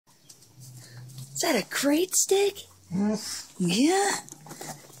Is that a great stick? Yeah?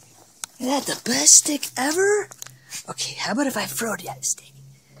 Is that the best stick ever? Okay, how about if I throw that stick?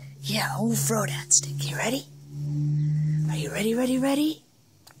 Yeah, I'll throw that stick. You ready? Are you ready, ready, ready?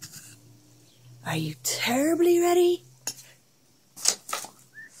 Are you terribly ready?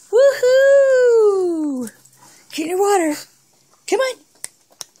 Woohoo! Get in your water. Come on.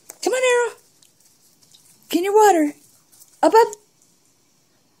 Come on, Arrow. Get in your water. Up, up.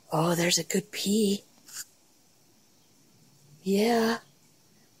 Oh, there's a good pee. Yeah.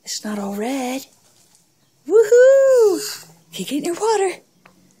 It's not all red. Woohoo! Okay, get in your water.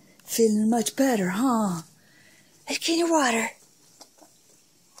 Feeling much better, huh? Let's get in your water.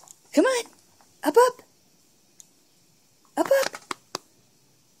 Come on. Up, up. Up, up.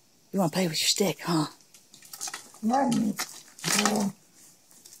 You want to play with your stick, huh?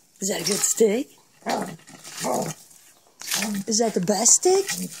 Is that a good stick? Is that the best stick?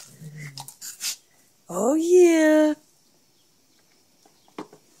 Oh, yeah.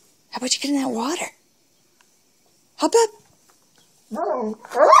 How about you get in that water? Hop up.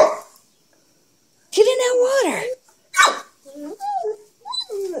 Get in that water.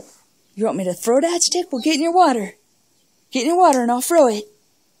 You want me to throw that stick? Well, get in your water. Get in your water and I'll throw it.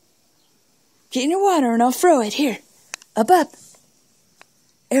 Get in your water and I'll throw it. Here. Up, up.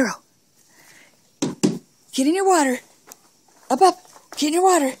 Arrow. Get in your water. Up, up. Get in your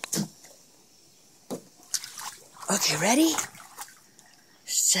water. Okay, ready?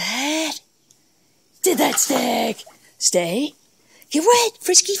 Set. Did that stick. Stay. Get wet.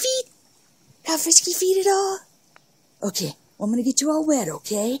 Frisky feet. Got frisky feet at all? Okay. Well, I'm going to get you all wet,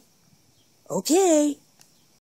 okay? Okay.